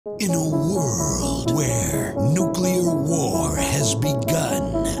In a world where nuclear war has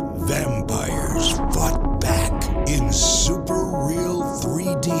begun, vampires fought back in super real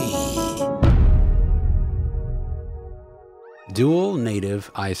 3D. Dual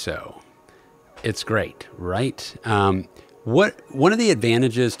native ISO. It's great, right? One of the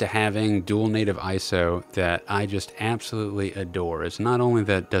advantages to having dual native ISO that I just absolutely adore is not only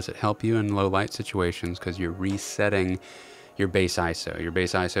that does it help you in low light situations because you're resetting your base ISO. Your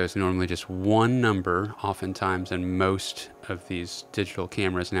base ISO is normally just one number. Oftentimes in most of these digital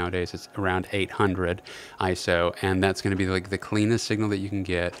cameras nowadays, it's around 800 ISO, and that's going to be like the cleanest signal that you can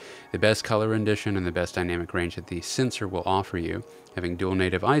get, the best color rendition, and the best dynamic range that the sensor will offer you. Having dual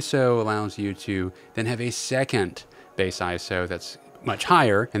native ISO allows you to then have a second base ISO that's much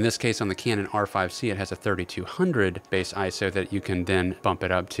higher. In this case, on the Canon R5 C, it has a 3200 base ISO that you can then bump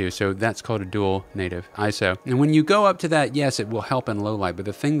it up to. So that's called a dual native ISO. And when you go up to that, yes, it will help in low light. But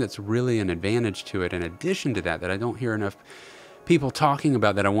the thing that's really an advantage to it, in addition to that I don't hear enough people talking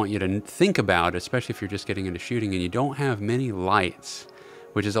about, that I want you to think about, especially if you're just getting into shooting and you don't have many lights,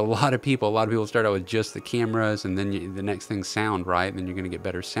 which is a lot of people. A lot of people start out with just the cameras, and then the next thing's sound, right? And then you're going to get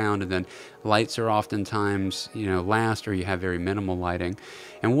better sound, and then lights are oftentimes, last, or you have very minimal lighting.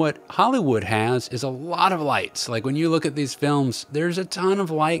 And what Hollywood has is a lot of lights. Like when you look at these films, there's a ton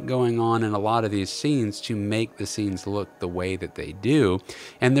of light going on in a lot of these scenes to make the scenes look the way that they do.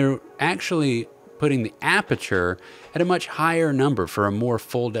 And they're actually putting the aperture at a much higher number for a more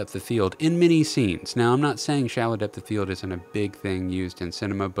full depth of field in many scenes. Now, I'm not saying shallow depth of field isn't a big thing used in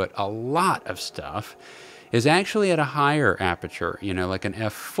cinema, but a lot of stuff is actually at a higher aperture, like an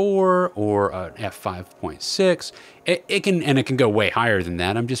f4 or an f5.6. It can go way higher than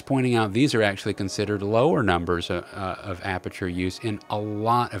that. I'm just pointing out these are actually considered lower numbers of aperture use in a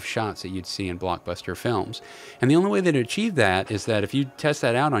lot of shots that you'd see in blockbuster films. And the only way that to achieve that is that if you test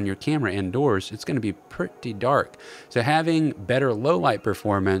that out on your camera indoors, it's going to be pretty dark. So having better low light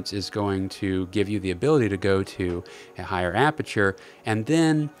performance is going to give you the ability to go to a higher aperture, and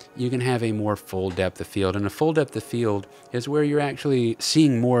then you can have a more full depth of field. And a full depth of field is where you're actually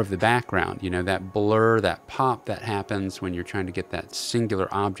seeing more of the background, that blur, that pop that happens when you're trying to get that singular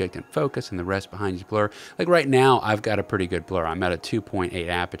object in focus and the rest behind you blur. Like right now, I've got a pretty good blur. I'm at a 2.8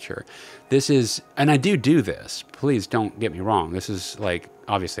 aperture. This is, and I do this. Please don't get me wrong. This is like,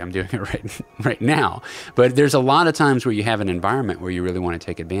 obviously I'm doing it right now, but there's a lot of times where you have an environment where you really want to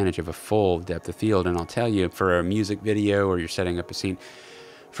take advantage of a full depth of field. And I'll tell you, for a music video, or you're setting up a scene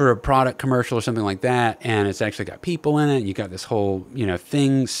for a product commercial or something like that, and it's actually got people in it, you got this whole,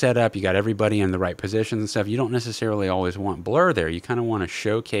 thing set up, you got everybody in the right positions and stuff, you don't necessarily always want blur there. You kind of want to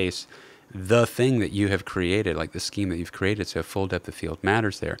showcase the thing that you have created, like the scheme that you've created, so full depth of field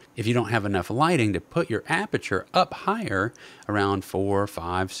matters there. If you don't have enough lighting to put your aperture up higher, around 4,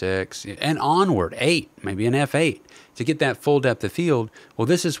 5, 6, and onward, 8, maybe an f8, to get that full depth of field, well,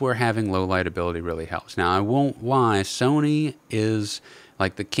 this is where having low light ability really helps. Now, I won't lie, Sony is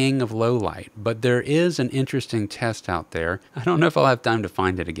like the king of low light, but there is an interesting test out there. I don't know if I'll have time to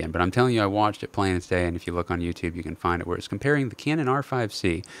find it again, but I'm telling you, I watched it plain as day, and if you look on YouTube, you can find it, where it's comparing the Canon R5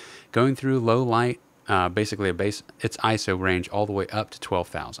 C, going through low light, basically its ISO range all the way up to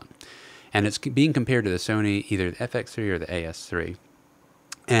 12,000. And it's being compared to the Sony, either the FX3 or the AS3,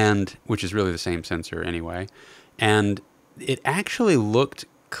 and which is really the same sensor anyway. And it actually looked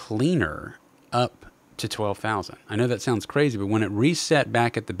cleaner up to 12,000. I know that sounds crazy, but when it reset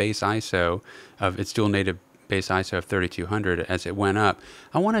back at the base ISO of its dual native base ISO of 3200 as it went up,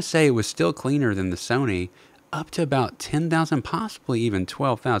 I want to say it was still cleaner than the Sony, up to about 10,000, possibly even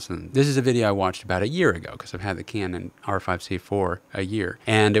 12,000. This is a video I watched about a year ago, because I've had the Canon R5 C for a year,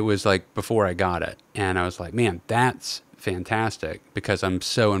 and it was like before I got it, and I was like, man, that's fantastic, because I'm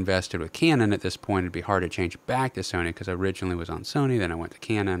so invested with Canon at this point. It'd be hard to change back to Sony, because I originally was on Sony, then I went to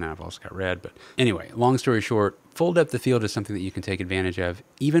Canon, and I've also got Red. But anyway, long story short, full depth of field is something that you can take advantage of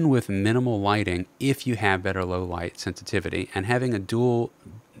even with minimal lighting if you have better low light sensitivity, and having a dual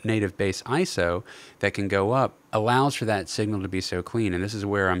native base ISO that can go up allows for that signal to be so clean. And this is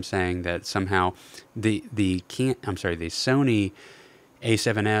where I'm saying that somehow the Sony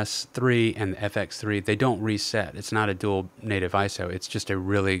A7S III and the FX3, they don't reset. It's not a dual native ISO. It's just a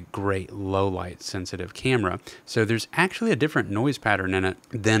really great low light sensitive camera. So there's actually a different noise pattern in it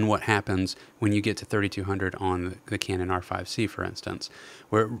than what happens when you get to 3200 on the Canon R5 C, for instance,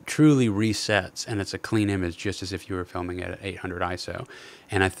 where it truly resets and it's a clean image, just as if you were filming at 800 ISO.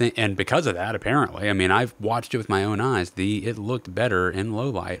 And I think, and because of that, apparently, I mean, I've watched it with my own eyes, it looked better in low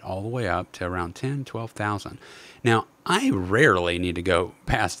light all the way up to around 10, 12,000. Now, I rarely need to go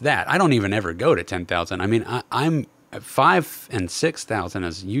past that. I don't even ever go to 10,000. I mean, I'm 5 and 6,000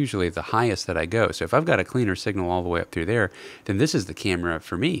 is usually the highest that I go. So if I've got a cleaner signal all the way up through there, then this is the camera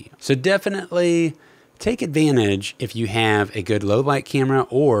for me. So definitely take advantage if you have a good low light camera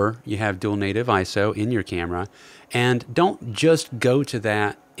or you have dual native ISO in your camera, and don't just go to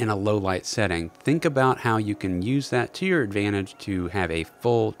that in a low light setting. Think about how you can use that to your advantage to have a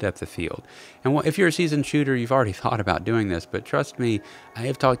full depth of field. And if you're a seasoned shooter, you've already thought about doing this, but trust me, I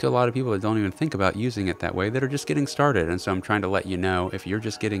have talked to a lot of people that don't even think about using it that way, that are just getting started. And so I'm trying to let you know, if you're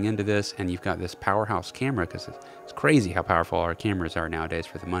just getting into this and you've got this powerhouse camera, because it's crazy how powerful our cameras are nowadays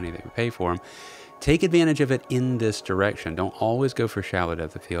for the money that we pay for them, take advantage of it in this direction. Don't always go for shallow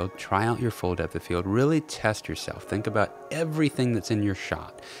depth of field. Try out your full depth of field. Really test yourself. Think about everything that's in your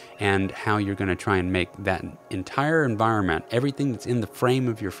shot and how you're going to try and make that entire environment, everything that's in the frame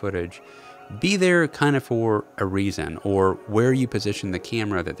of your footage, be there kind of for a reason, or where you position the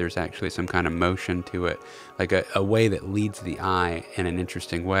camera, that there's actually some kind of motion to it, like a way that leads the eye in an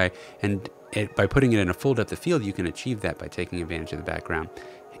interesting way. And by putting it in a full depth of field, you can achieve that by taking advantage of the background.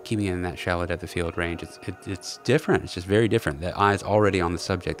 Keeping it in that shallow depth of field range, it's different. It's just very different. The eye's already on the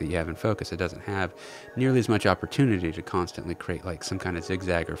subject that you have in focus. It doesn't have nearly as much opportunity to constantly create like some kind of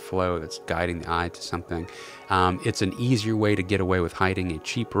zigzag or flow that's guiding the eye to something. It's an easier way to get away with hiding a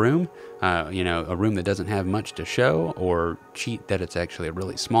cheap room, a room that doesn't have much to show, or cheat that it's actually a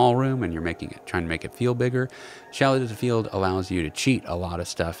really small room and you're trying to make it feel bigger. Shallow depth of field allows you to cheat a lot of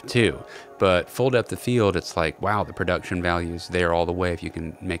stuff too. But full depth of field, it's like, wow, the production value is there all the way if you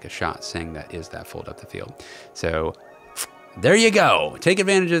can make a shot saying that is that full depth of field. So there you go. Take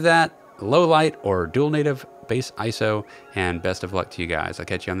advantage of that. Low light or dual native base ISO, and best of luck to you guys. I'll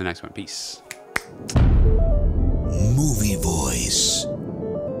catch you on the next one. Peace. Movie Voice.